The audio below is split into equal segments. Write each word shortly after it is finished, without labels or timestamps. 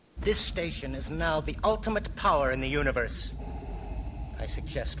This station is now the ultimate power in the universe. I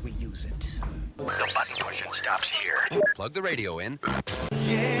suggest we use it. The button pushing stops here. Plug the radio in.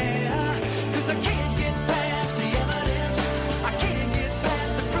 Yeah, 'cause I can't get past the evidence. I can't get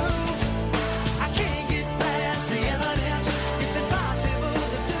past the proof. I can't get past the evidence. It's impossible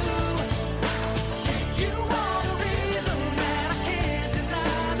to do. You are the reason that I can't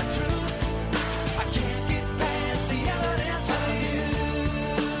deny the truth. I can't get past the evidence of you.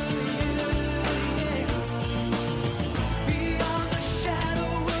 Beyond the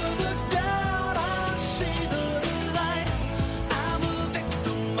shadow of a doubt, I see the light. I'm a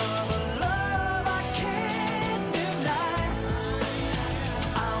victim of a love I can't deny.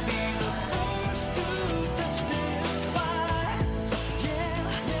 I'll be the first to testify,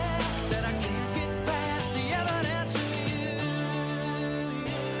 that I can't get past the evidence of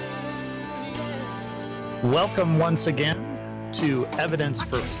you. Welcome once again to Evidence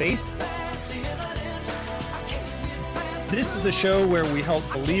for Faith. This is the show where we help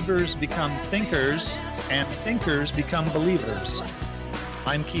believers become thinkers and thinkers become believers.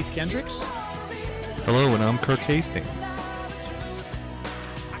 I'm Keith Kendricks. Hello, and I'm Kirk Hastings.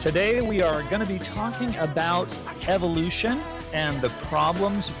 Today we are going to be talking about evolution and the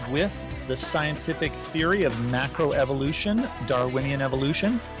problems with the scientific theory of macroevolution, Darwinian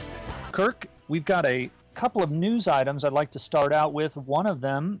evolution. Kirk, we've got a couple of news items I'd like to start out with. One of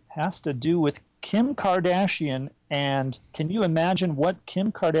them has to do with Kim Kardashian, and can you imagine what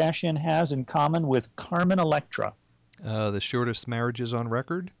Kim Kardashian has in common with Carmen Electra? The shortest marriages on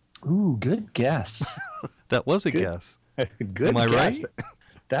record? Ooh, good guess. That was a Good. guess. Good Am I guess. right?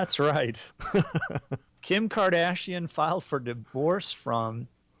 That's right. Kim Kardashian filed for divorce from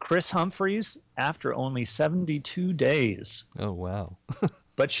Chris Humphries after only 72 days. Oh, wow.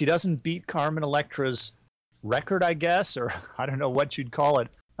 But she doesn't beat Carmen Electra's record, I guess, or I don't know what you'd call it,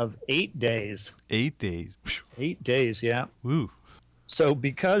 of 8 days. 8 days. Phew. 8 days, yeah. Woo. So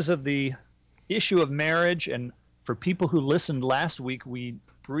because of the issue of marriage, and for people who listened last week, we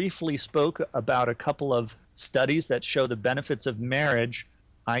briefly spoke about a couple of studies that show the benefits of marriage.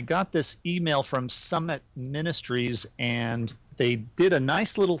 I got this email from Summit Ministries, and they did a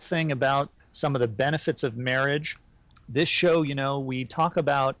nice little thing about some of the benefits of marriage. This show, you know, we talk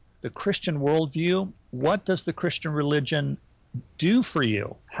about the Christian worldview. What does the Christian religion do for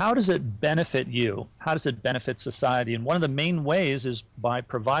you? How does it benefit you? How does it benefit society? And one of the main ways is by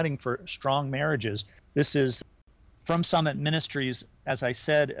providing for strong marriages. This is from Summit Ministries, as I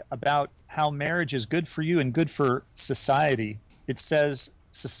said, about how marriage is good for you and good for society. It says,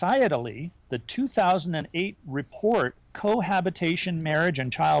 societally, the 2008 report, Cohabitation, Marriage,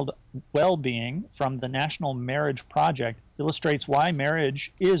 and Child Well-Being from the National Marriage Project illustrates why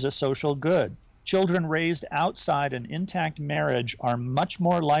marriage is a social good. Children raised outside an intact marriage are much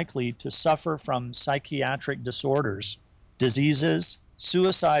more likely to suffer from psychiatric disorders, diseases,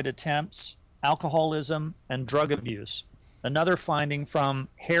 suicide attempts, alcoholism, and drug abuse. Another finding from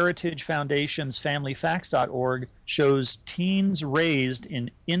Heritage Foundation's FamilyFacts.org shows teens raised in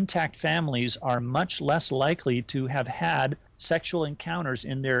intact families are much less likely to have had sexual encounters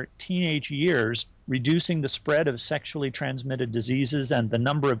in their teenage years, reducing the spread of sexually transmitted diseases and the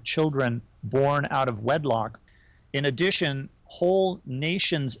number of children born out of wedlock. In addition, whole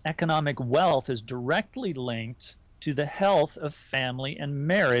nations' economic wealth is directly linked to the health of family and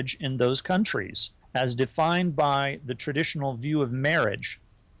marriage in those countries, as defined by the traditional view of marriage.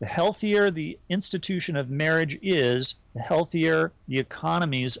 The healthier the institution of marriage is, the healthier the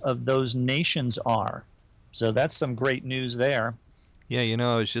economies of those nations are. So that's some great news there. Yeah, you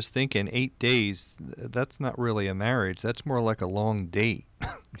know, I was just thinking 8 days, that's not really a marriage. That's more like a long date.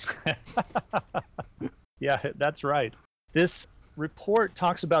 Yeah, that's right. This report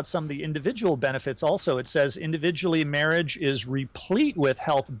talks about some of the individual benefits also. It says individually marriage is replete with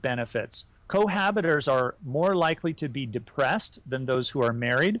health benefits. Cohabitors are more likely to be depressed than those who are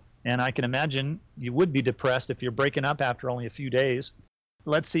married, and I can imagine you would be depressed if you're breaking up after only a few days.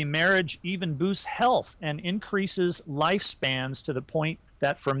 Let's see, marriage even boosts health and increases lifespans to the point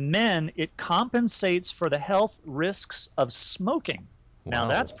that for men, it compensates for the health risks of smoking. Now, Wow.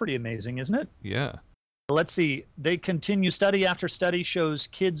 that's pretty amazing, isn't it? Yeah. Let's see, they continue, study after study shows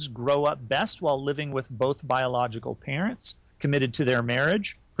kids grow up best while living with both biological parents committed to their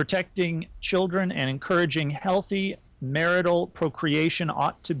marriage. Protecting children and encouraging healthy marital procreation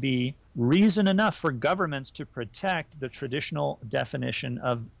ought to be reason enough for governments to protect the traditional definition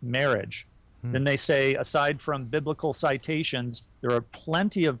of marriage. Then they say, aside from biblical citations, there are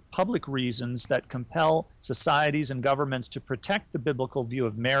plenty of public reasons that compel societies and governments to protect the biblical view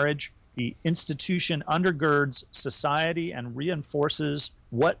of marriage. The institution undergirds society and reinforces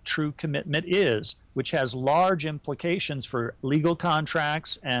what true commitment is, which has large implications for legal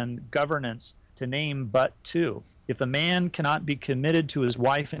contracts and governance, to name but two. If a man cannot be committed to his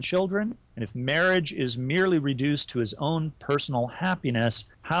wife and children, and if marriage is merely reduced to his own personal happiness,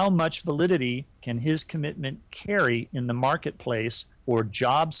 how much validity can his commitment carry in the marketplace or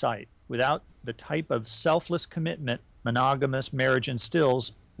job site? Without the type of selfless commitment monogamous marriage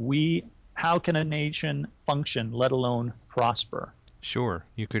instills, how can a nation function, let alone prosper? Sure.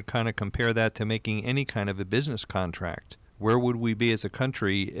 You could kind of compare that to making any kind of a business contract. Where would we be as a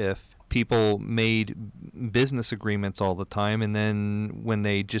country if people made business agreements all the time, and then when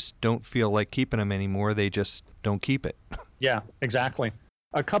they just don't feel like keeping them anymore, they just don't keep it? Yeah, exactly.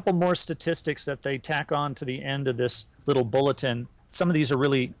 A couple more statistics that they tack on to the end of this little bulletin. Some of these are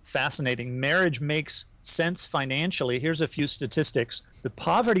really fascinating. Marriage makes sense financially. Here's a few statistics. The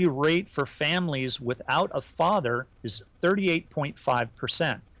poverty rate for families without a father is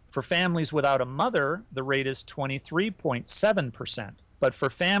 38.5%. For families without a mother, the rate is 23.7%. But for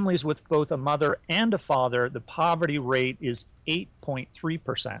families with both a mother and a father, the poverty rate is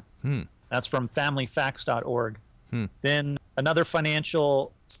 8.3%. That's from familyfacts.org. Then another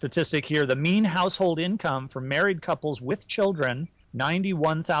financial statistic here, the mean household income for married couples with children,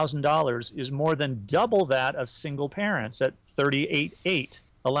 $91,000, is more than double that of single parents at $38,800,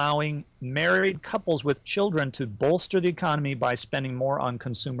 allowing married couples with children to bolster the economy by spending more on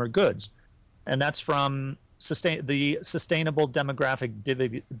consumer goods. And that's from the Sustainable Demographic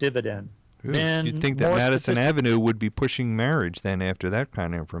Dividend. Then you'd think that Madison statistic- Avenue would be pushing marriage then after that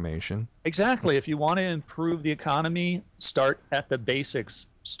kind of information. Exactly. If you want to improve the economy, start at the basics.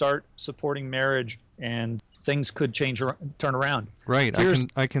 Start supporting marriage, and things could turn around. Right.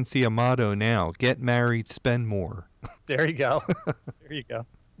 I can see a motto now: get married, spend more. There you go. There you go.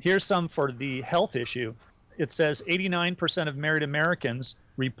 Here's some for the health issue. It says 89% of married Americans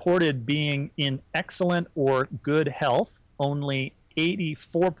reported being in excellent or good health. Only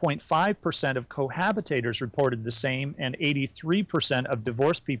 84.5% of cohabitators reported the same, and 83% of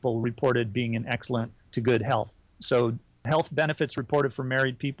divorced people reported being in excellent to good health. So health benefits reported for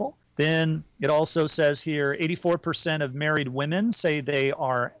married people. Then it also says here 84% of married women say they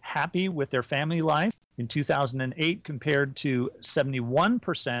are happy with their family life in 2008, compared to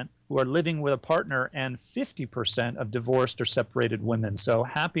 71% who are living with a partner and 50% of divorced or separated women. So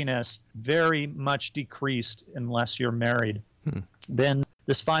happiness very much decreased unless you're married. Then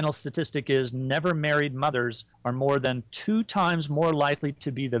this final statistic is never married mothers are more than 2 times more likely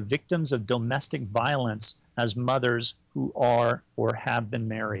to be the victims of domestic violence as mothers who are or have been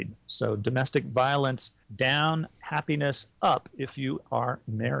married. So domestic violence down, happiness up if you are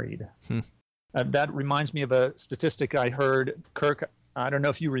married. That reminds me of a statistic I heard. Kirk, I don't know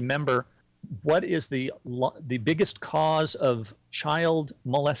if you remember, what is the biggest cause of child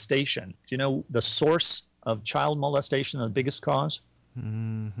molestation? Do you know the source of child molestation, the biggest cause?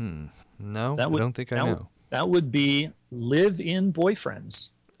 No, I don't think I know. That would be live-in boyfriends.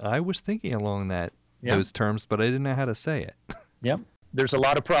 I was thinking along those terms, but I didn't know how to say it. Yep. There's a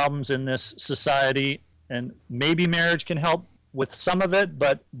lot of problems in this society, and maybe marriage can help with some of it,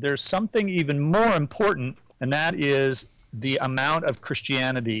 but there's something even more important, and that is the amount of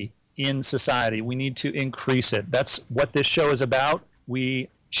Christianity in society. We need to increase it. That's what this show is about. We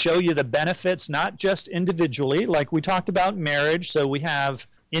show you the benefits, not just individually, like we talked about marriage. So we have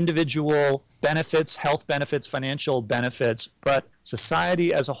individual benefits, health benefits, financial benefits, but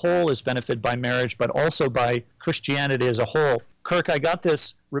society as a whole is benefited by marriage, but also by Christianity as a whole. Kirk, I got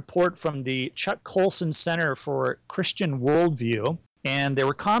this report from the Chuck Colson Center for Christian Worldview, and they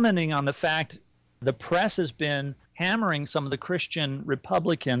were commenting on the fact the press has been hammering some of the Christian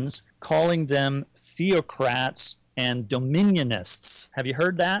Republicans, calling them theocrats and dominionists. Have you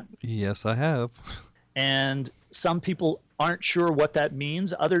heard that? Yes, I have. And some people aren't sure what that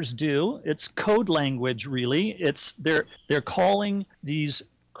means. Others do. It's code language, really. They're calling these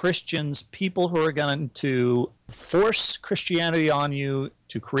Christians people who are going to force Christianity on you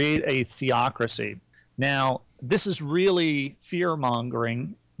to create a theocracy. Now, this is really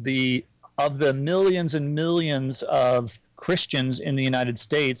fear-mongering. Of the millions and millions of Christians in the United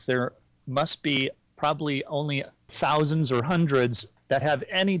States, there must be probably only thousands or hundreds that have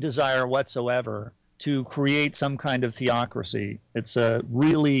any desire whatsoever to create some kind of theocracy. It's a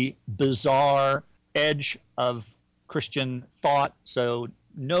really bizarre edge of Christian thought, so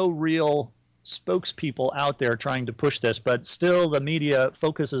no real spokespeople out there trying to push this, but still the media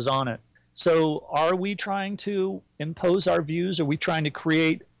focuses on it. So are we trying to impose our views? Are we trying to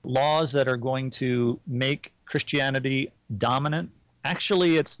create laws that are going to make Christianity dominant?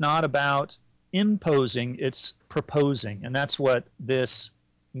 Actually, it's not about imposing, it's proposing. And that's what this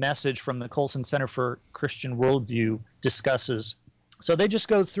message from the Colson Center for Christian Worldview discusses. So they just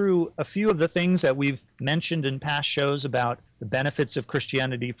go through a few of the things that we've mentioned in past shows about the benefits of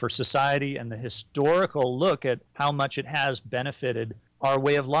Christianity for society and the historical look at how much it has benefited our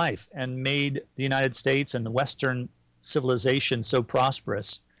way of life and made the United States and the Western civilization so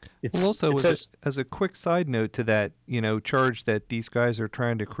prosperous. Well, also, as a quick side note to that, charge that these guys are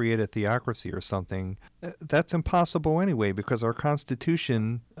trying to create a theocracy or something, that's impossible anyway, because our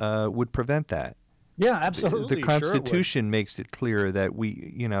Constitution would prevent that. Yeah, absolutely. The Constitution makes it clear that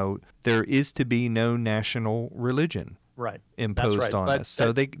there is to be no national religion imposed on us.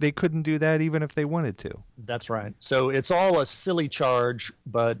 So they couldn't do that even if they wanted to. That's right. So it's all a silly charge,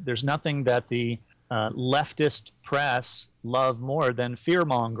 but there's nothing that the leftist press love more than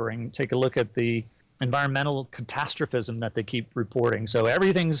fear-mongering. Take a look at the environmental catastrophism that they keep reporting. So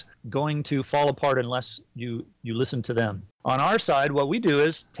everything's going to fall apart unless you listen to them. On our side, what we do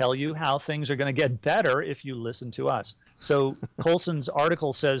is tell you how things are going to get better if you listen to us. So Colson's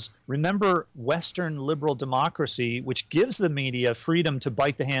article says, remember Western liberal democracy, which gives the media freedom to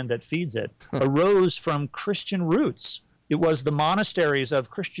bite the hand that feeds it, arose from Christian roots. It was the monasteries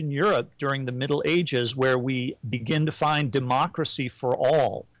of Christian Europe during the Middle Ages where we begin to find democracy for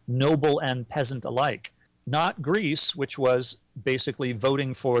all, noble and peasant alike, not Greece, which was basically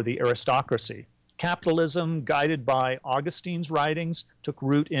voting for the aristocracy. Capitalism, guided by Augustine's writings, took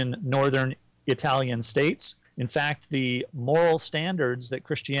root in northern Italian states. In fact, the moral standards that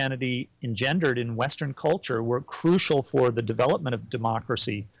Christianity engendered in Western culture were crucial for the development of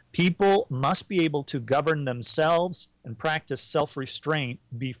democracy. People must be able to govern themselves and practice self-restraint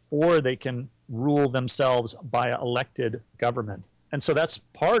before they can rule themselves by elected government. And so that's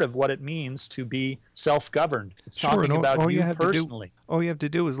part of what it means to be self-governed. It's talking about you personally. All you have to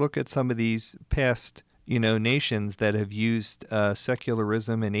do is look at some of these past, nations that have used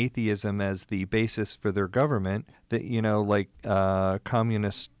secularism and atheism as the basis for their government. That like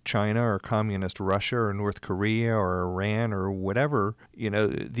communist China or communist Russia or North Korea or Iran or whatever.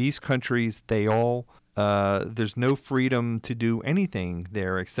 These countries, they all. There's no freedom to do anything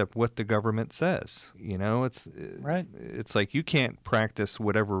there except what the government says. It's right. It's like you can't practice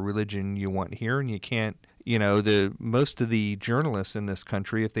whatever religion you want here, and you can't. Most of the journalists in this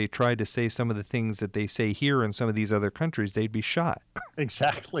country, if they tried to say some of the things that they say here in some of these other countries, they'd be shot.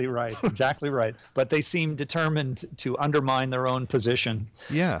 Exactly right. Exactly right. But they seem determined to undermine their own position.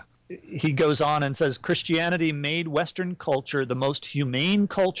 Yeah. He goes on and says, Christianity made Western culture the most humane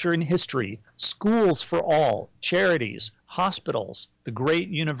culture in history. Schools for all, charities, hospitals, the great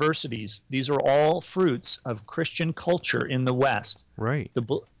universities. These are all fruits of Christian culture in the West. Right.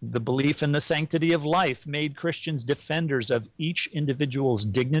 The belief in the sanctity of life made Christians defenders of each individual's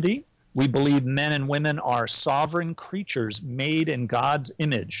dignity. We believe men and women are sovereign creatures made in God's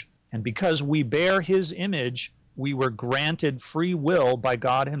image. And because we bear his image, we were granted free will by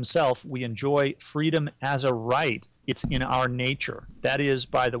God himself. We enjoy freedom as a right. It's in our nature. That is,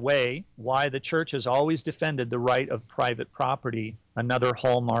 by the way, why the church has always defended the right of private property, another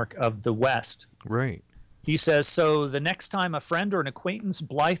hallmark of the West. Right. He says, so the next time a friend or an acquaintance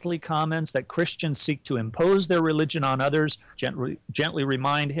blithely comments that Christians seek to impose their religion on others, gently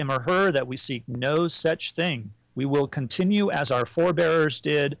remind him or her that we seek no such thing. We will continue as our forebears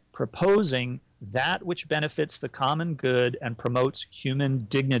did, proposing that which benefits the common good and promotes human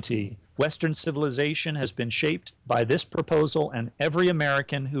dignity. Western civilization has been shaped by this proposal, and every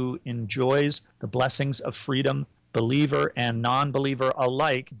American who enjoys the blessings of freedom, believer and non-believer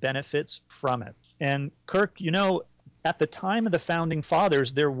alike, benefits from it. And Kirk, at the time of the Founding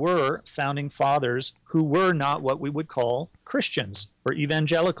Fathers, there were Founding Fathers who were not what we would call Christians or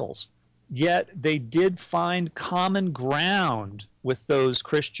evangelicals. Yet they did find common ground with those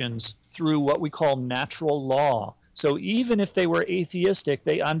Christians through what we call natural law. So even if they were atheistic,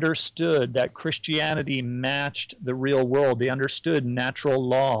 they understood that Christianity matched the real world. They understood natural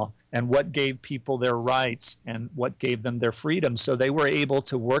law and what gave people their rights and what gave them their freedom. So they were able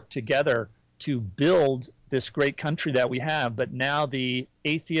to work together to build this great country that we have. But now the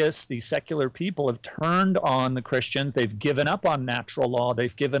atheists, the secular people have turned on the Christians. They've given up on natural law.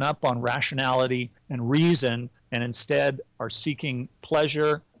 They've given up on rationality and reason, and instead are seeking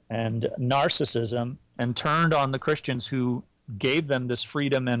pleasure and narcissism, and turned on the Christians who gave them this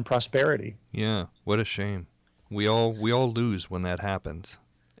freedom and prosperity. Yeah, what a shame. We all lose when that happens.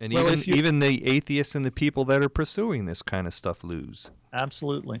 And Well, even the atheists and the people that are pursuing this kind of stuff lose.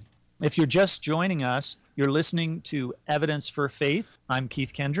 Absolutely. If you're just joining us, You're listening to Evidence for Faith. I'm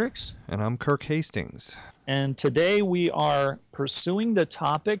Keith Kendricks. And I'm Kirk Hastings. And today we are pursuing the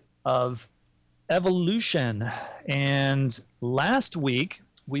topic of evolution. And last week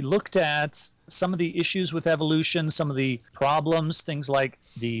we looked at some of the issues with evolution, some of the problems, things like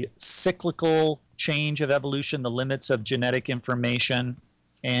the cyclical change of evolution, the limits of genetic information.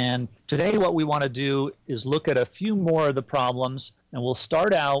 And today what we want to do is look at a few more of the problems, and we'll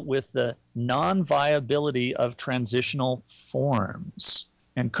start out with the non-viability of transitional forms.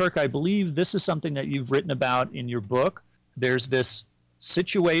 And Kirk, I believe this is something that you've written about in your book. There's this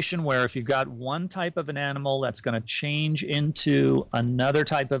situation where if you've got one type of an animal that's going to change into another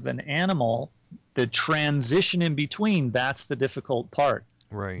type of an animal, the transition in between, that's the difficult part.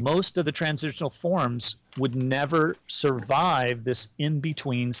 Right. Most of the transitional forms would never survive this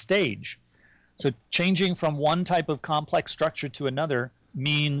in-between stage. So changing from one type of complex structure to another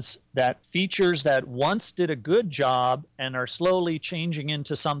means that features that once did a good job and are slowly changing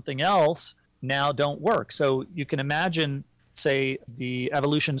into something else now don't work. So you can imagine, say, the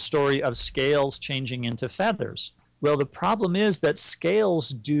evolution story of scales changing into feathers. Well, the problem is that scales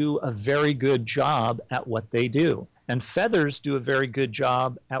do a very good job at what they do, and feathers do a very good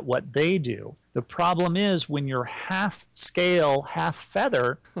job at what they do. The problem is when you're half scale, half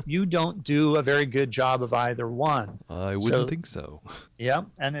feather, you don't do a very good job of either one. I wouldn't think so. Yeah,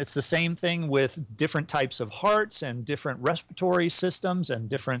 and it's the same thing with different types of hearts and different respiratory systems and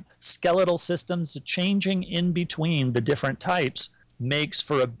different skeletal systems. The changing in between the different types makes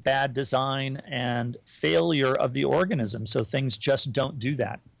for a bad design and failure of the organism. So things just don't do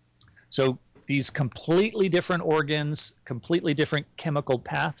that. So these completely different organs, completely different chemical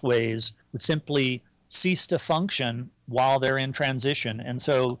pathways would simply cease to function while they're in transition. And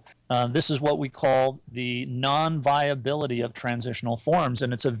so this is what we call the non-viability of transitional forms,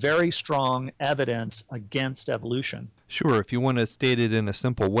 and it's a very strong evidence against evolution. Sure, if you want to state it in a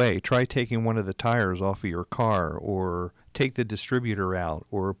simple way, try taking one of the tires off of your car, or take the distributor out,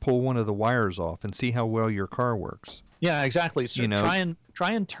 or pull one of the wires off and see how well your car works. Yeah, exactly. So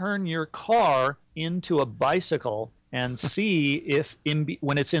try and turn your car into a bicycle and see if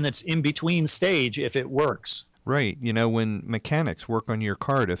when it's in its in-between stage, if it works. Right. You know, when mechanics work on your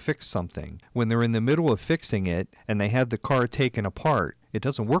car to fix something, when they're in the middle of fixing it and they have the car taken apart, it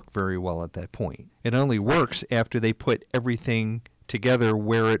doesn't work very well at that point. It only works after they put everything together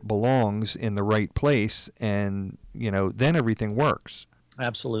where it belongs in the right place, and, then everything works.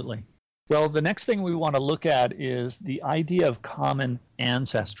 Absolutely. Well, the next thing we want to look at is the idea of common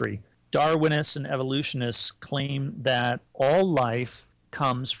ancestry. Darwinists and evolutionists claim that all life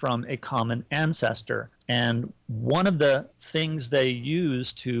comes from a common ancestor. And one of the things they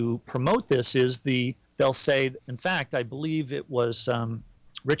use to promote this is they'll say, in fact, I believe it was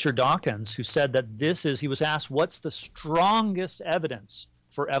Richard Dawkins who said that he was asked, what's the strongest evidence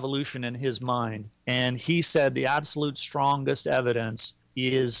for evolution in his mind? And he said the absolute strongest evidence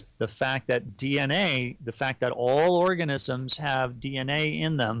is the fact that DNA, the fact that all organisms have DNA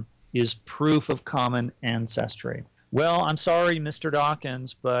in them, is proof of common ancestry. Well, I'm sorry, Mr.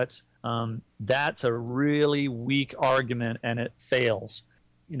 Dawkins, but that's a really weak argument, and it fails.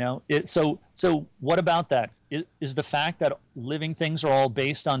 So what about that? Is the fact that living things are all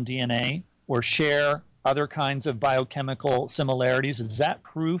based on DNA or share other kinds of biochemical similarities, is that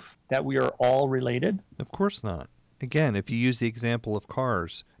proof that we are all related? Of course not. Again, if you use the example of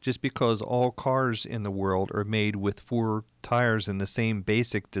cars, just because all cars in the world are made with 4 tires in the same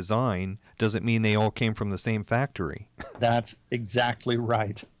basic design doesn't mean they all came from the same factory. That's exactly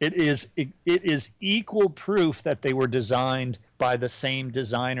right. It is equal proof that they were designed by the same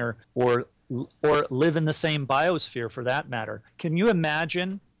designer or live in the same biosphere, for that matter. Can you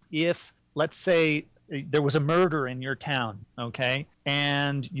imagine if, let's say, there was a murder in your town, okay?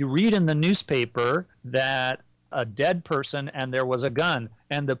 And you read in the newspaper that a dead person and there was a gun,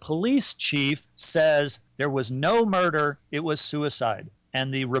 and the police chief says there was no murder, it was suicide.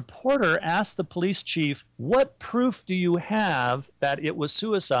 And the reporter asked the police chief, what proof do you have that it was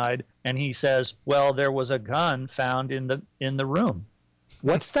suicide? And he says, well, there was a gun found in the room.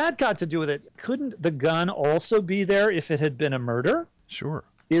 What's that got to do with it? Couldn't the gun also be there if it had been a murder? Sure.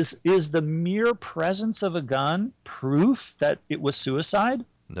 Is the mere presence of a gun proof that it was suicide?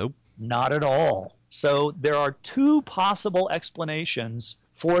 Nope. Not at all. So there are 2 possible explanations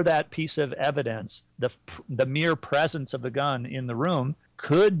for that piece of evidence. The mere presence of the gun in the room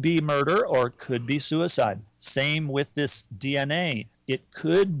could be murder or could be suicide. Same with this DNA. It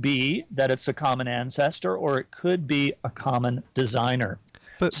could be that it's a common ancestor, or it could be a common designer.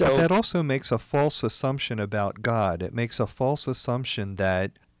 But that also makes a false assumption about God. It makes a false assumption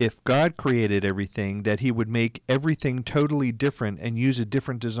that if God created everything, that he would make everything totally different and use a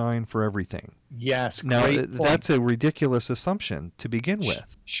different design for everything. Yes, Now, great point. that's a ridiculous assumption to begin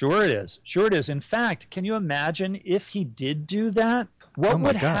with. Sure it is. Sure it is. In fact, can you imagine if he did do that? What Oh my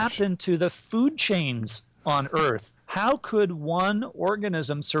would gosh. happen to the food chains on Earth? How could one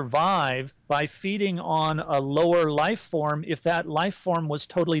organism survive by feeding on a lower life form if that life form was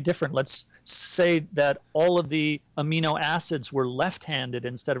totally different? Let's say that all of the amino acids were left-handed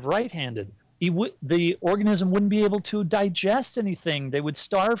instead of right-handed. The organism wouldn't be able to digest anything. They would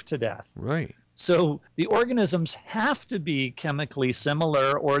starve to death. Right. So the organisms have to be chemically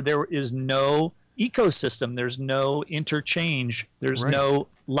similar, or there is no ecosystem. There's no interchange. There's Right. no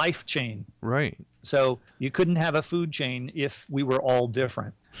life chain. Right. So you couldn't have a food chain if we were all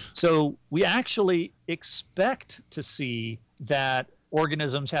different. So we actually expect to see that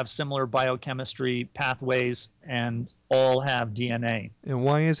organisms have similar biochemistry pathways and all have DNA. And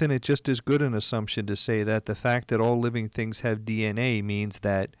why isn't it just as good an assumption to say that the fact that all living things have DNA means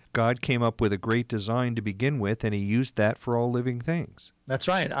that God came up with a great design to begin with, and he used that for all living things? That's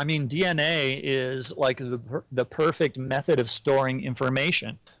right. I mean, DNA is like the perfect method of storing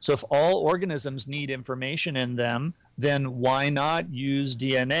information. So if all organisms need information in them, then why not use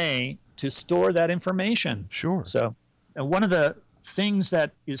DNA to store that information? Sure. So and one of the things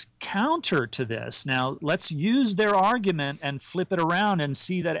that is counter to this, now let's use their argument and flip it around and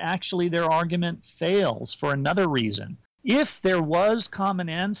see that actually their argument fails for another reason. If there was common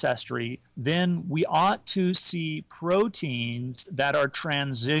ancestry, then we ought to see proteins that are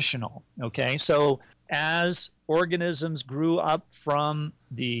transitional, okay? So as organisms grew up from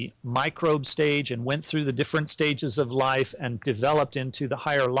the microbe stage and went through the different stages of life and developed into the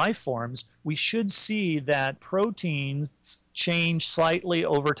higher life forms, we should see that proteins change slightly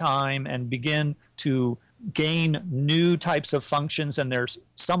over time and begin to gain new types of functions, and they're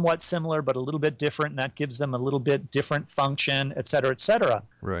somewhat similar but a little bit different, and that gives them a little bit different function, et cetera, et cetera.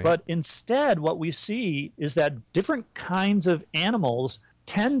 Right. But instead, what we see is that different kinds of animals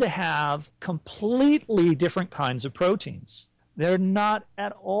tend to have completely different kinds of proteins. They're not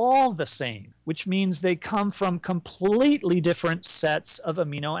at all the same, which means they come from completely different sets of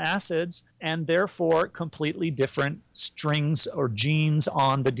amino acids and therefore completely different strings or genes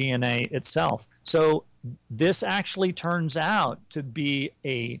on the DNA itself. So this actually turns out to be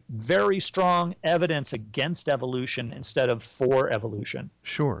a very strong evidence against evolution instead of for evolution.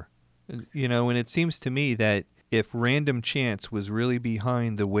 Sure. You know, and it seems to me that if random chance was really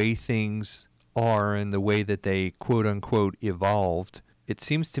behind the way things are and the way that they quote unquote evolved, it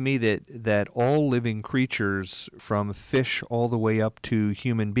seems to me that all living creatures from fish all the way up to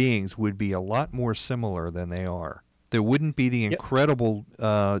human beings would be a lot more similar than they are. There wouldn't be the incredible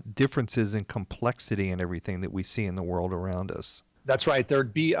differences in complexity and everything that we see in the world around us. That's right.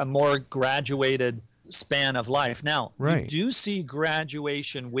 There'd be a more graduated span of life. Now, Right. you do see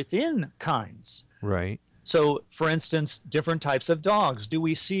graduation within kinds. Right. So, for instance, different types of dogs. Do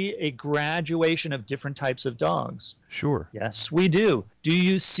we see a graduation of different types of dogs? Sure. Yes, we do. Do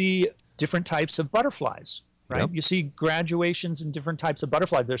you see different types of butterflies? Right? Yep. You see graduations in different types of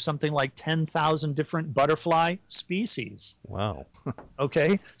butterfly. There's something like 10,000 different butterfly species. Wow.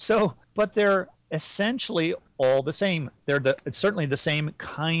 Okay, so but they're essentially all the same. It's certainly the same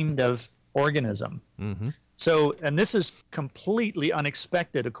kind of organism. Mm-hmm. So, and this is completely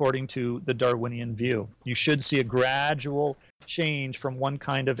unexpected according to the Darwinian view. You should see a gradual change from one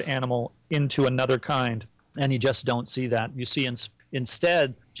kind of animal into another kind, and you just don't see that. You see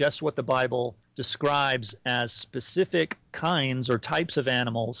instead just what the Bible describes as specific kinds or types of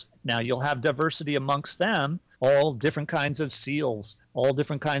animals. Now, you'll have diversity amongst them, all different kinds of seals, all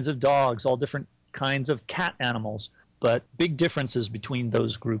different kinds of dogs, all different kinds of cat animals, but big differences between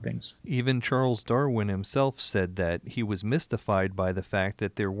those groupings. Even Charles Darwin himself said that he was mystified by the fact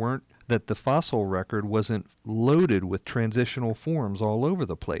that that the fossil record wasn't loaded with transitional forms all over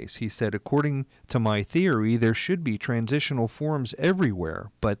the place. He said, according to my theory, there should be transitional forms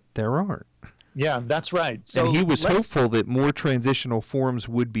everywhere, but there aren't. Yeah, that's right. So and he was hopeful that more transitional forms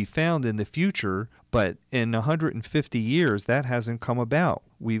would be found in the future, but in 150 years, that hasn't come about.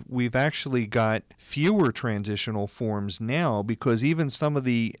 We've actually got fewer transitional forms now because even some of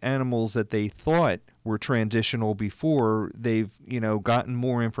the animals that they thought were transitional before, they've gotten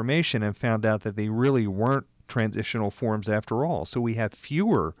more information and found out that they really weren't transitional forms after all. So we have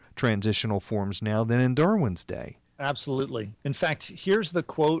fewer transitional forms now than in Darwin's day. Absolutely. In fact, here's the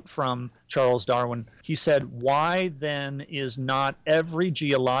quote from Charles Darwin. He said, "Why then is not every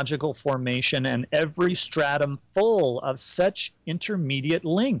geological formation and every stratum full of such intermediate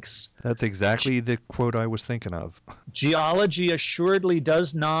links? That's exactly the quote I was thinking of. Geology assuredly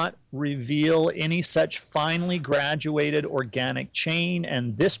does not reveal any such finely graduated organic chain,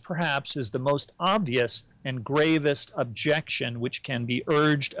 and this perhaps is the most obvious and gravest objection which can be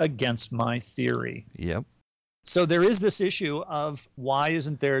urged against my theory." Yep. So there is this issue of why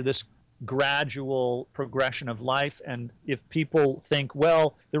isn't there this gradual progression of life? And if people think,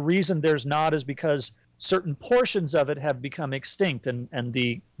 well, the reason there's not is because certain portions of it have become extinct, and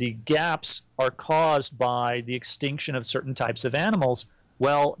the gaps are caused by the extinction of certain types of animals,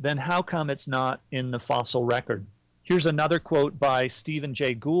 well, then how come it's not in the fossil record? Here's another quote by Stephen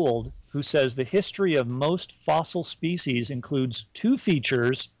Jay Gould, who says the history of most fossil species includes two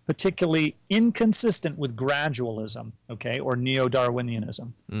features particularly inconsistent with gradualism, okay, or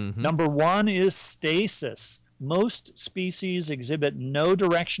neo-Darwinianism. Number one is stasis. Most species exhibit no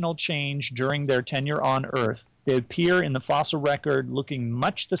directional change during their tenure on Earth. They appear in the fossil record looking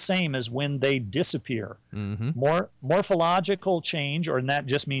much the same as when they disappear. Morphological change, or and that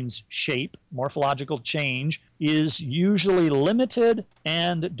just means shape, morphological change is usually limited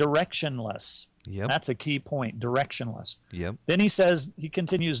and directionless. Yep. That's a key point, directionless. Yep. Then he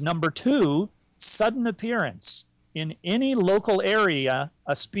continues, number two, sudden appearance. In any local area,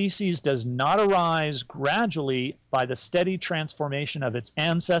 a species does not arise gradually by the steady transformation of its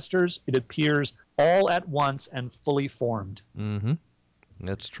ancestors. It appears all at once and fully formed.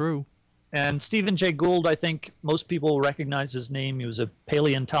 That's true. And Stephen Jay Gould, I think most people recognize his name. He was a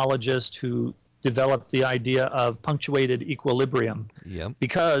paleontologist who developed the idea of punctuated equilibrium. Yep.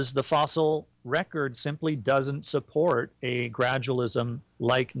 Because the fossil record simply doesn't support a gradualism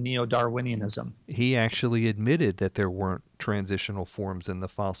like neo-Darwinianism. He actually admitted that there weren't transitional forms in the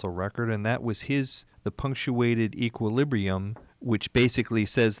fossil record, and that was the punctuated equilibrium, which basically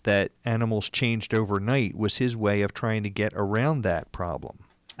says that animals changed overnight, was his way of trying to get around that problem.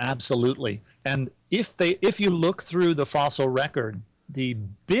 Absolutely. And if you look through the fossil record, the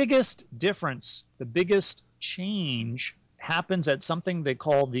biggest difference, the biggest change happens at something they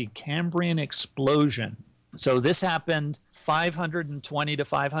call the Cambrian explosion. So this happened 520 to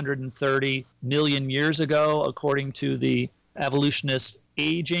 530 million years ago, according to the evolutionist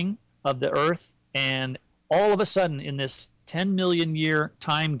aging of the Earth. And all of a sudden, in this 10 million year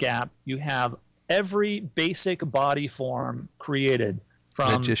time gap, you have every basic body form created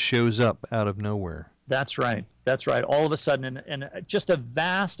from... That just shows up out of nowhere. That's right. That's right. All of a sudden, and just a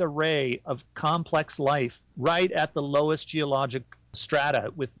vast array of complex life right at the lowest geologic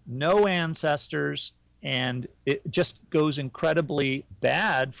strata with no ancestors, and it just goes incredibly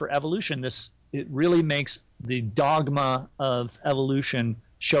bad for evolution. It really makes the dogma of evolution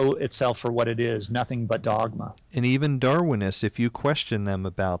show itself for what it is, nothing but dogma. And even Darwinists, if you question them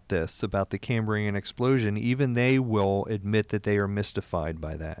about this, about the Cambrian explosion, even they will admit that they are mystified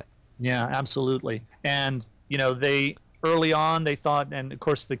by that. Yeah, absolutely. And, they early on, they thought, and of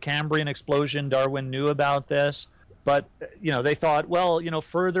course the Cambrian explosion, Darwin knew about this, but, they thought, well,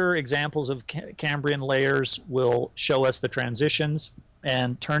 further examples of Cambrian layers will show us the transitions.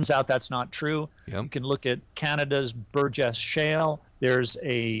 And turns out that's not true. Yep. You can look at Canada's Burgess Shale. There's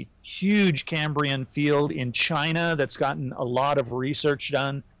a huge Cambrian field in China that's gotten a lot of research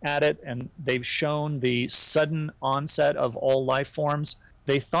done at it, and they've shown the sudden onset of all life forms.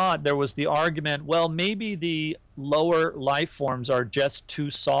 They thought there was the argument, well, maybe the lower life forms are just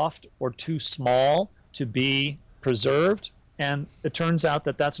too soft or too small to be preserved. And it turns out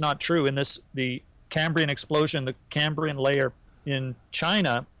that that's not true. In the Cambrian explosion, the Cambrian layer in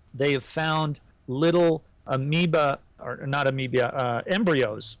China, they have found little embryos,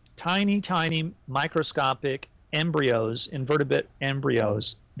 tiny microscopic embryos, invertebrate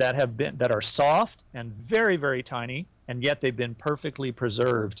embryos that are soft and very, very tiny, and yet they've been perfectly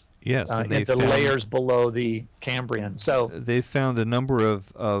preserved. Yes, and in the layers below the Cambrian. So they've found a number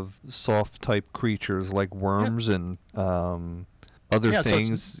of soft type creatures like worms and other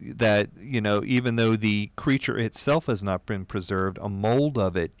things that, even though the creature itself has not been preserved, a mold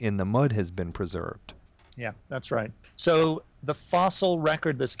of it in the mud has been preserved. Yeah, that's right. So the fossil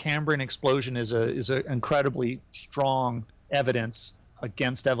record, this Cambrian explosion, is a incredibly strong evidence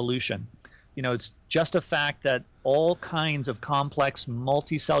against evolution. It's just a fact that all kinds of complex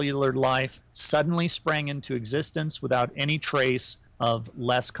multicellular life suddenly sprang into existence without any trace of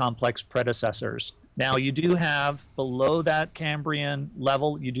less complex predecessors. Now, you do have, below that Cambrian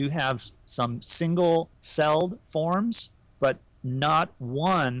level, you do have some single-celled forms, but not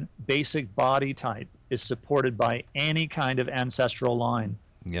one basic body type. is supported by any kind of ancestral line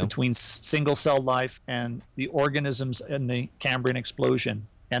Yep. between single-celled life and the organisms in the Cambrian explosion.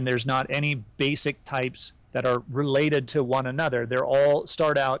 And there's not any basic types that are related to one another. They're all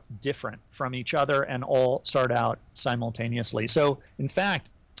start out different from each other and all start out simultaneously. So, in fact,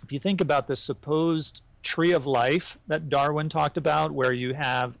 if you think about the supposed tree of life that Darwin talked about, where you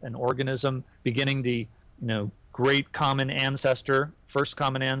have an organism beginning the, great common ancestor, first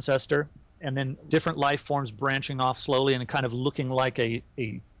common ancestor, and then different life forms branching off slowly and kind of looking like a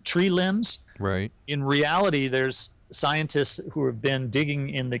tree limbs. Right. In reality, there's scientists who have been digging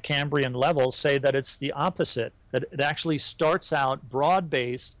in the Cambrian levels say that it's the opposite, that it actually starts out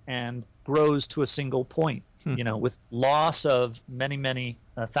broad-based and grows to a single point, with loss of many, many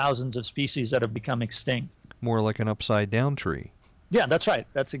thousands of species that have become extinct. More like an upside-down tree. Yeah, that's right.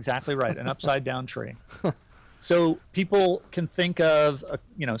 That's exactly right. An upside-down tree. So people can think of,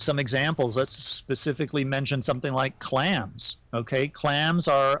 some examples. Let's specifically mention something like clams. Okay, clams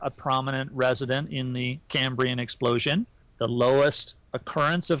are a prominent resident in the Cambrian explosion. The lowest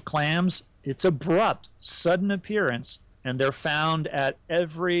occurrence of clams, it's abrupt, sudden appearance, and they're found at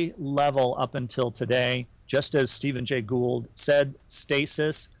every level up until today. Just as Stephen Jay Gould said,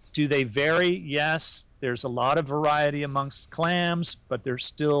 stasis. Do they vary? Yes. There's a lot of variety amongst clams, but they're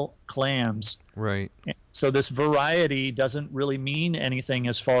still clams. Right. So this variety doesn't really mean anything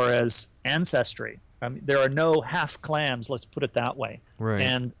as far as ancestry. There are no half clams, let's put it that way. Right.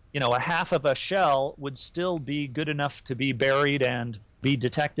 And, a half of a shell would still be good enough to be buried and be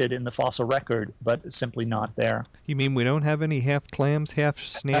detected in the fossil record, but it's simply not there. You mean we don't have any half clams, half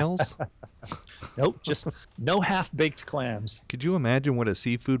snails? Nope, just no half-baked clams. Could you imagine what a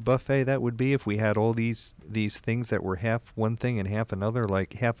seafood buffet that would be if we had all these things that were half one thing and half another,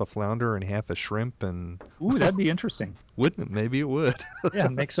 like half a flounder and half a shrimp? And Ooh, that'd be interesting. wouldn't it? Maybe it would. Yeah,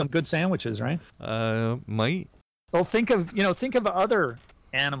 make some good sandwiches, right? Might. Well, think of other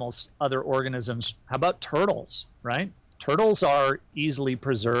animals, other organisms. How about turtles, right? Turtles are easily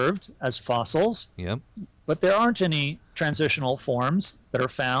preserved as fossils, Yep. but there aren't any transitional forms that are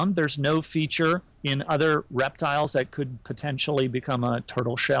found. There's no feature in other reptiles that could potentially become a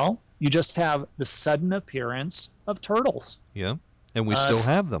turtle shell. You just have the sudden appearance of turtles. Yep. And we still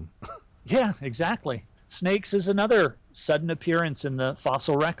have them. Yeah, exactly. Snakes is another sudden appearance in the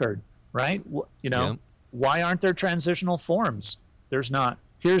fossil record, right? Yep. Why aren't there transitional forms? There's not.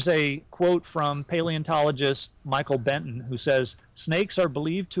 Here's a quote from paleontologist Michael Benton, who says, "Snakes are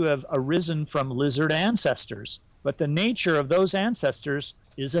believed to have arisen from lizard ancestors, but the nature of those ancestors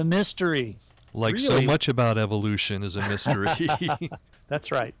is a mystery." Like so Really? much about evolution is a mystery.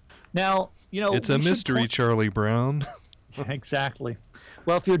 That's right. Now, It's a we should mystery, point- Charlie Brown. Exactly.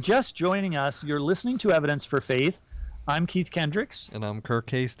 Well, if you're just joining us, you're listening to Evidence for Faith. I'm Keith Kendricks, And I'm Kirk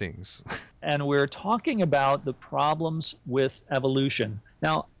Hastings. and we're talking about the problems with evolution.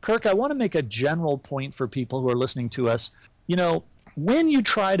 Now, Kirk, I want to make a general point for people who are listening to us. When you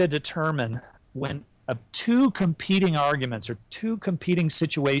try to determine of two competing arguments or two competing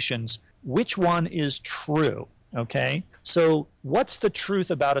situations, which one is true, okay? So what's the truth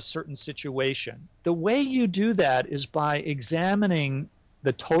about a certain situation? The way you do that is by examining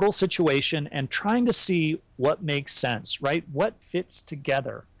the total situation and trying to see what makes sense, right? What fits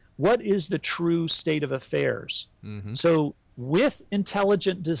together? What is the true state of affairs? Mm-hmm. So with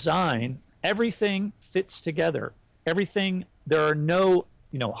intelligent design, everything fits together. Everything, there are no,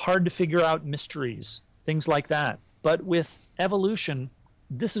 hard to figure out mysteries, things like that. But with evolution,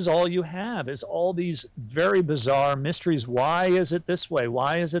 this is all you have, is all these very bizarre mysteries. Why is it this way?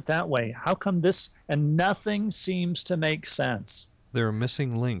 Why is it that way? How come this? And nothing seems to make sense. There are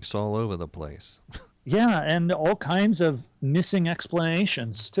missing links all over the place. Yeah, and all kinds of missing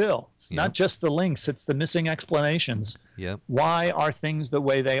explanations still. It's not Yep. just the links, it's the missing explanations. Yep. Why are things the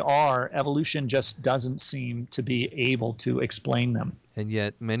way they are? Evolution just doesn't seem to be able to explain them. And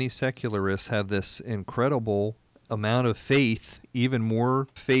yet many secularists have this incredible amount of faith, even more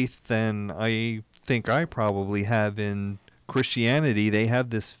faith than I think I probably have in Christianity. They have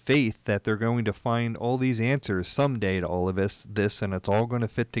this faith that they're going to find all these answers someday to all of this, and it's all going to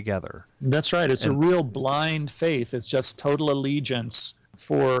fit together. That's right. It's a real blind faith. It's just total allegiance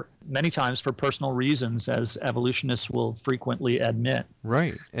for many times for personal reasons, as evolutionists will frequently admit.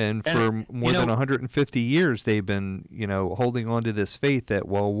 Right. And And, for more than 150 years, they've been, holding on to this faith that,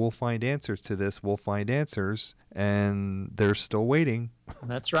 well, we'll find answers to this. We'll find answers. And they're still waiting.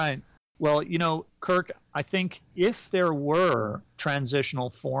 That's right. Well, Kirk, I think if there were transitional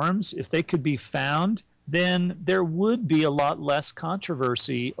forms, if they could be found, then there would be a lot less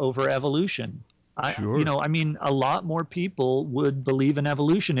controversy over evolution. Sure. I mean, a lot more people would believe in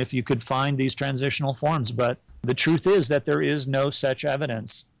evolution if you could find these transitional forms. But the truth is that there is no such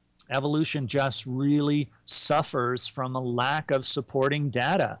evidence. Evolution just really suffers from a lack of supporting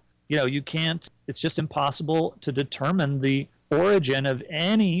data. You can't, it's just impossible to determine the origin of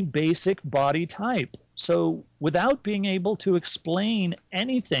any basic body type. So without being able to explain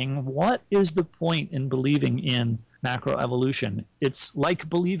anything, what is the point in believing in macroevolution? It's like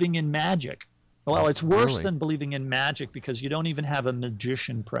believing in magic. Well, it's worse Really? than believing in magic because you don't even have a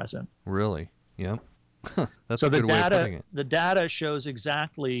magician present. Really? Yep. That's So a good way of putting it. the data shows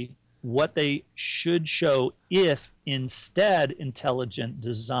exactly what they should show if instead intelligent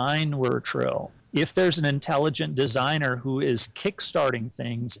design were true. If there's an intelligent designer who is kickstarting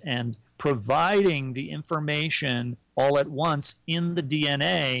things and providing the information all at once in the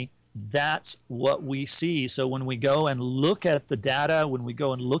DNA, that's what we see. So when we go and look at the data, when we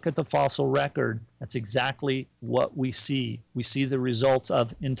go and look at the fossil record, that's exactly what we see. We see the results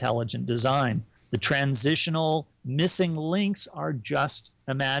of intelligent design. The transitional missing links are just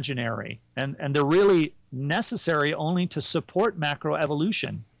imaginary, and they're really necessary only to support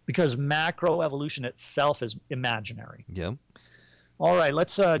macroevolution, because macroevolution itself is imaginary. Yep. All right,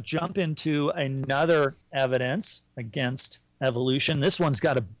 let's jump into another evidence against evolution. This one's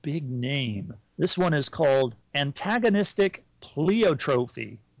got a big name. This one is called antagonistic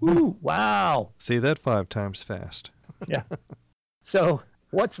pleiotropy. Ooh, wow. Say that 5 times fast. Yeah. So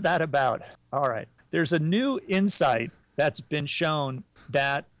what's that about? All right. There's a new insight that's been shown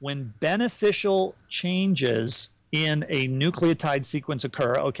that when beneficial changes in a nucleotide sequence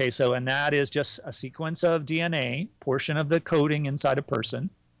occur, and that is just a sequence of DNA, portion of the coding inside a person,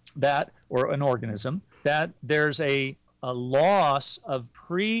 or an organism, that there's a loss of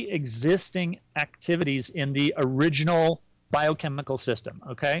pre-existing activities in the original biochemical system,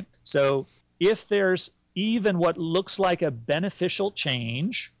 okay? So if there's even what looks like a beneficial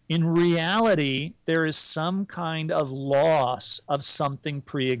change, in reality, there is some kind of loss of something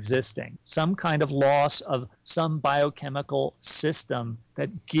pre-existing, some kind of loss of some biochemical system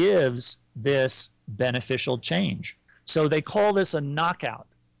that gives this beneficial change. So they call this a knockout.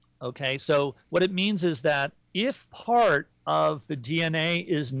 Okay, so what it means is that if part of the DNA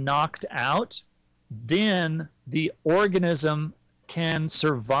is knocked out, then the organism can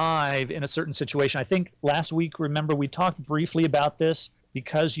survive in a certain situation. I think last week, remember, we talked briefly about this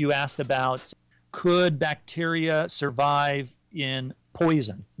because you asked about could bacteria survive in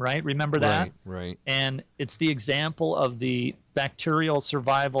poison, right? Remember that? Right. And it's the example of the bacterial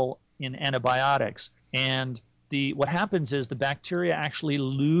survival in antibiotics. And what happens is the bacteria actually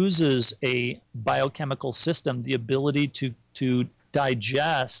loses a biochemical system, the ability to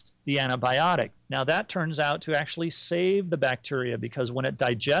digest the antibiotic. Now that turns out to actually save the bacteria, because when it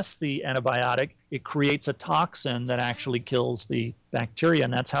digests the antibiotic, it creates a toxin that actually kills the bacteria,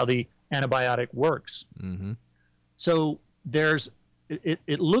 and that's how the antibiotic works. Mm-hmm. So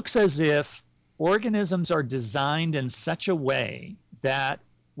it looks as if organisms are designed in such a way that,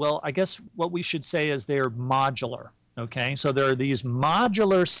 well, I guess what we should say is they're modular, okay? So there are these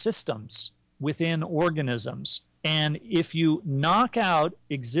modular systems within organisms, and if you knock out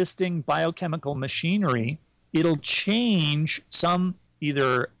existing biochemical machinery, it'll change some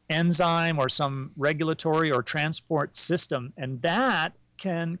either enzyme or some regulatory or transport system, and that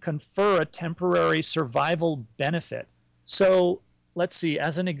can confer a temporary survival benefit. So let's see,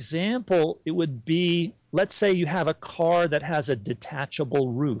 as an example, it would be, let's say you have a car that has a detachable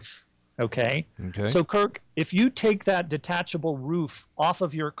roof, okay? So Kirk, if you take that detachable roof off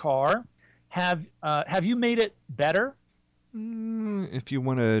of your car, have you made it better? If you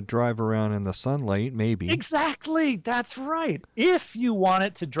want to drive around in the sunlight, maybe. Exactly, that's right. If you want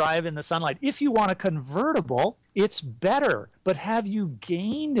it to drive in the sunlight, if you want a convertible, it's better. But have you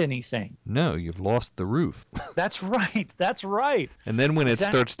gained anything? No, you've lost the roof. That's right, that's right. And then when it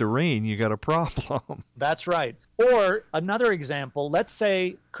Exactly. starts to rain, you got a problem. That's right. Or another example, let's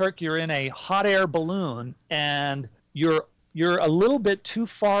say, Kirk, you're in a hot air balloon and you're a little bit too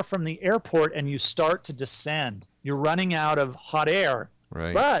far from the airport and you start to descend. You're running out of hot air.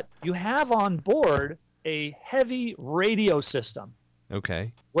 Right. But you have on board a heavy radio system.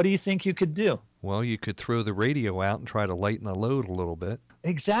 Okay. What do you think you could do? Well, you could throw the radio out and try to lighten the load a little bit.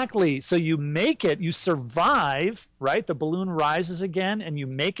 Exactly. So you make it, you survive, right? The balloon rises again and you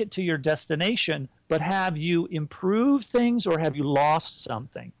make it to your destination. But have you improved things or have you lost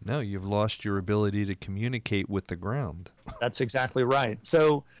something? No, you've lost your ability to communicate with the ground. That's exactly right.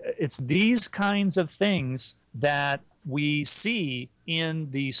 So it's these kinds of things that we see in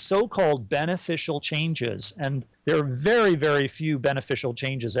the so-called beneficial changes, and there are very, very few beneficial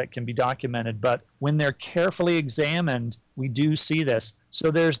changes that can be documented, but when they're carefully examined, we do see this.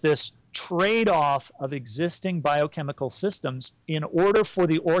 So there's this trade-off of existing biochemical systems in order for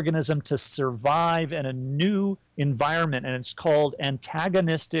the organism to survive in a new environment, and it's called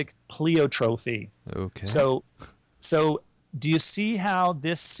antagonistic pleiotrophy. Okay. So do you see how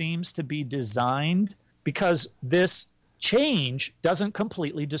this seems to be designed? Because this change doesn't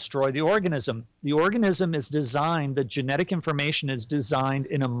completely destroy the organism. The organism is designed, the genetic information is designed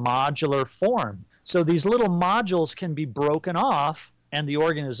in a modular form. So these little modules can be broken off and the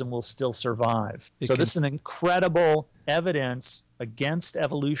organism will still survive. So this is an incredible evidence against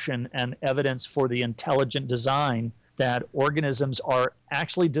evolution and evidence for the intelligent design that organisms are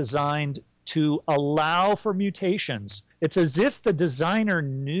actually designed to allow for mutations. It's as if the designer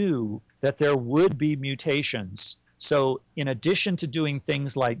knew that there would be mutations. So in addition to doing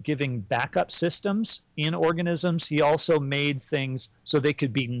things like giving backup systems in organisms, he also made things so they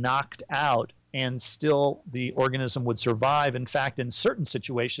could be knocked out and still the organism would survive. In fact, in certain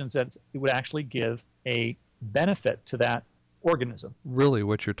situations, that it would actually give a benefit to that organism. Really,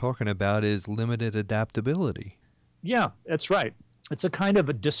 what you're talking about is limited adaptability. Yeah, that's right. It's a kind of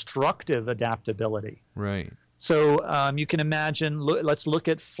a destructive adaptability. Right. So you can imagine, let's look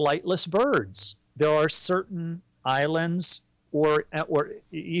at flightless birds. There are certain islands, or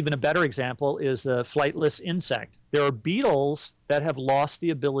even a better example is a flightless insect. There are beetles that have lost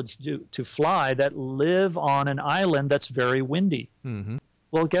the ability to fly that live on an island that's very windy. Mm-hmm.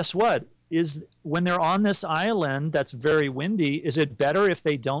 Well, guess what? When they're on this island that's very windy, is it better if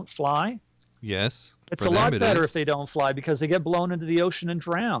they don't fly? Yes. It's a lot better if they don't fly because they get blown into the ocean and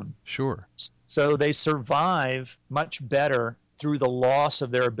drown. Sure. So they survive much better through the loss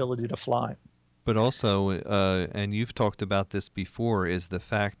of their ability to fly. But also, and you've talked about this before, is the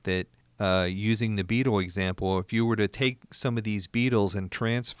fact that using the beetle example, if you were to take some of these beetles and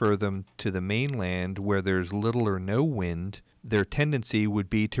transfer them to the mainland where there's little or no wind, their tendency would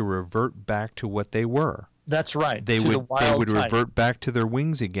be to revert back to what they were. That's right. They would type. revert back to their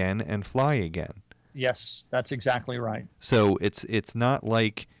wings again and fly again. Yes, that's exactly right. So it's not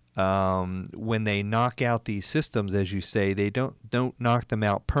like when they knock out these systems, as you say, they don't knock them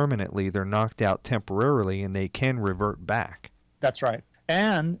out permanently. They're knocked out temporarily, and they can revert back. That's right.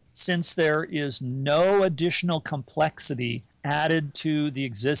 And since there is no additional complexity added to the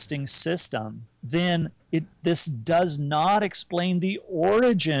existing system, then this does not explain the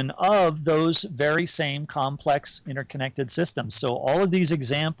origin of those very same complex interconnected systems. So all of these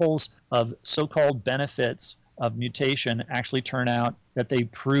examples of so-called benefits of mutation actually turn out that they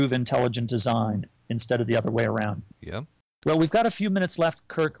prove intelligent design instead of the other way around. Yeah. Well, we've got a few minutes left,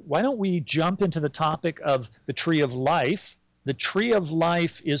 Kirk. Why don't we jump into the topic of the tree of life? The tree of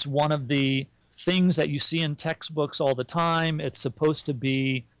life is one of the things that you see in textbooks all the time. It's supposed to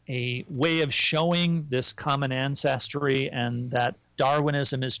be a way of showing this common ancestry and that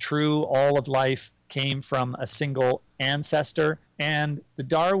Darwinism is true. All of life came from a single ancestor. And the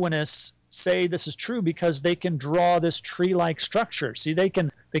Darwinists say this is true because they can draw this tree-like structure. See, they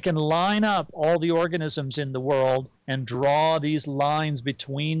can line up all the organisms in the world and draw these lines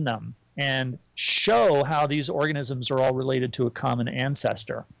between them and show how these organisms are all related to a common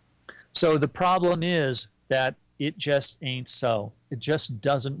ancestor. So the problem is that it just ain't so. It just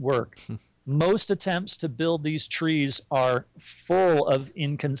doesn't work. Most attempts to build these trees are full of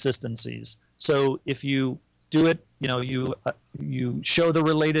inconsistencies. So if you do it, you show the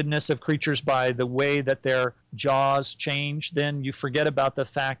relatedness of creatures by the way that their jaws change, then you forget about the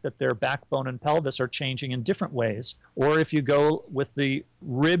fact that their backbone and pelvis are changing in different ways. Or if you go with the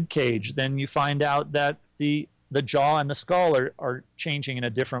rib cage, then you find out that the jaw and the skull are changing in a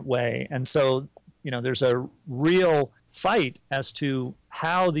different way. And so, there's a real fight as to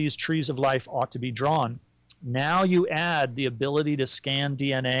how these trees of life ought to be drawn. Now you add the ability to scan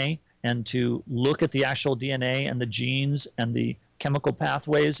DNA and to look at the actual DNA and the genes and the chemical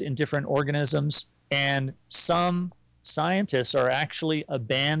pathways in different organisms. And some scientists are actually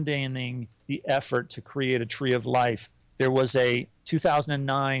abandoning the effort to create a tree of life. There was a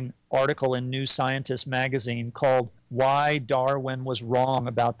 2009 article in New Scientist magazine called Why Darwin Was Wrong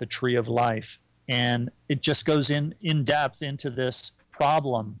About the Tree of Life. And it just goes in depth into this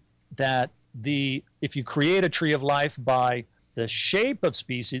problem that if you create a tree of life by the shape of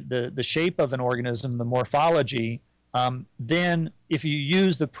species, the shape of an organism, the morphology, then if you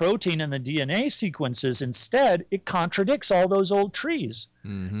use the protein and the DNA sequences instead, it contradicts all those old trees.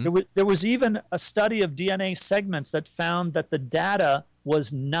 Mm-hmm. There was even a study of DNA segments that found that the data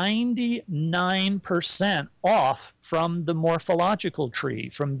was 99% off from the morphological tree,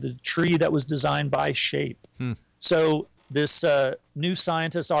 from the tree that was designed by shape. So this New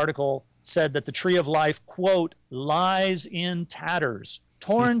Scientist article said that the tree of life, quote, lies in tatters,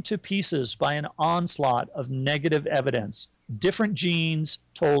 torn to pieces by an onslaught of negative evidence. Different genes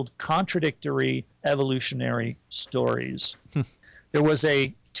told contradictory evolutionary stories. There was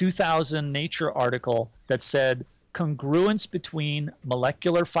a 2000 Nature article that said congruence between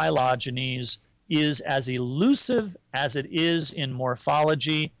molecular phylogenies is as elusive as it is in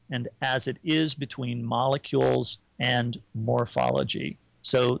morphology and as it is between molecules and morphology.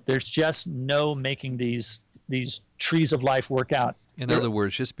 So there's just no making these trees of life work out. In other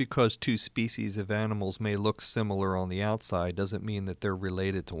words, just because two species of animals may look similar on the outside doesn't mean that they're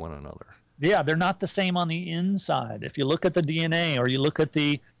related to one another. Yeah, they're not the same on the inside. If you look at the DNA or you look at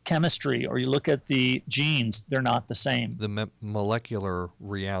the chemistry or you look at the genes, they're not the same. The molecular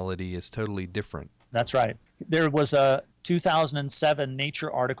reality is totally different. That's right. There was a 2007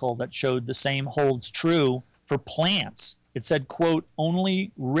 Nature article that showed the same holds true for plants. It said, quote,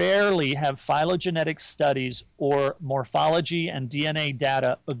 only rarely have phylogenetic studies or morphology and DNA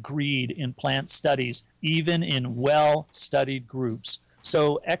data agreed in plant studies, even in well-studied groups.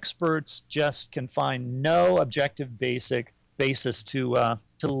 So experts just can find no objective basis to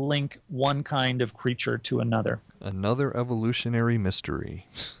link one kind of creature to another. Another evolutionary mystery.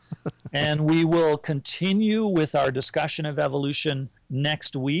 And we will continue with our discussion of evolution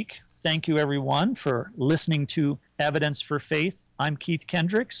next week. Thank you, everyone, for listening to Evidence for Faith. I'm Keith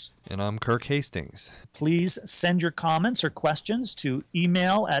Kendricks. And I'm Kirk Hastings. Please send your comments or questions to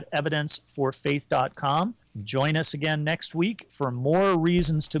email@evidenceforfaith.com. Join us again next week for more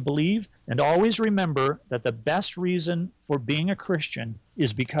reasons to believe. And always remember that the best reason for being a Christian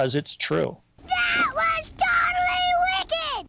is because it's true.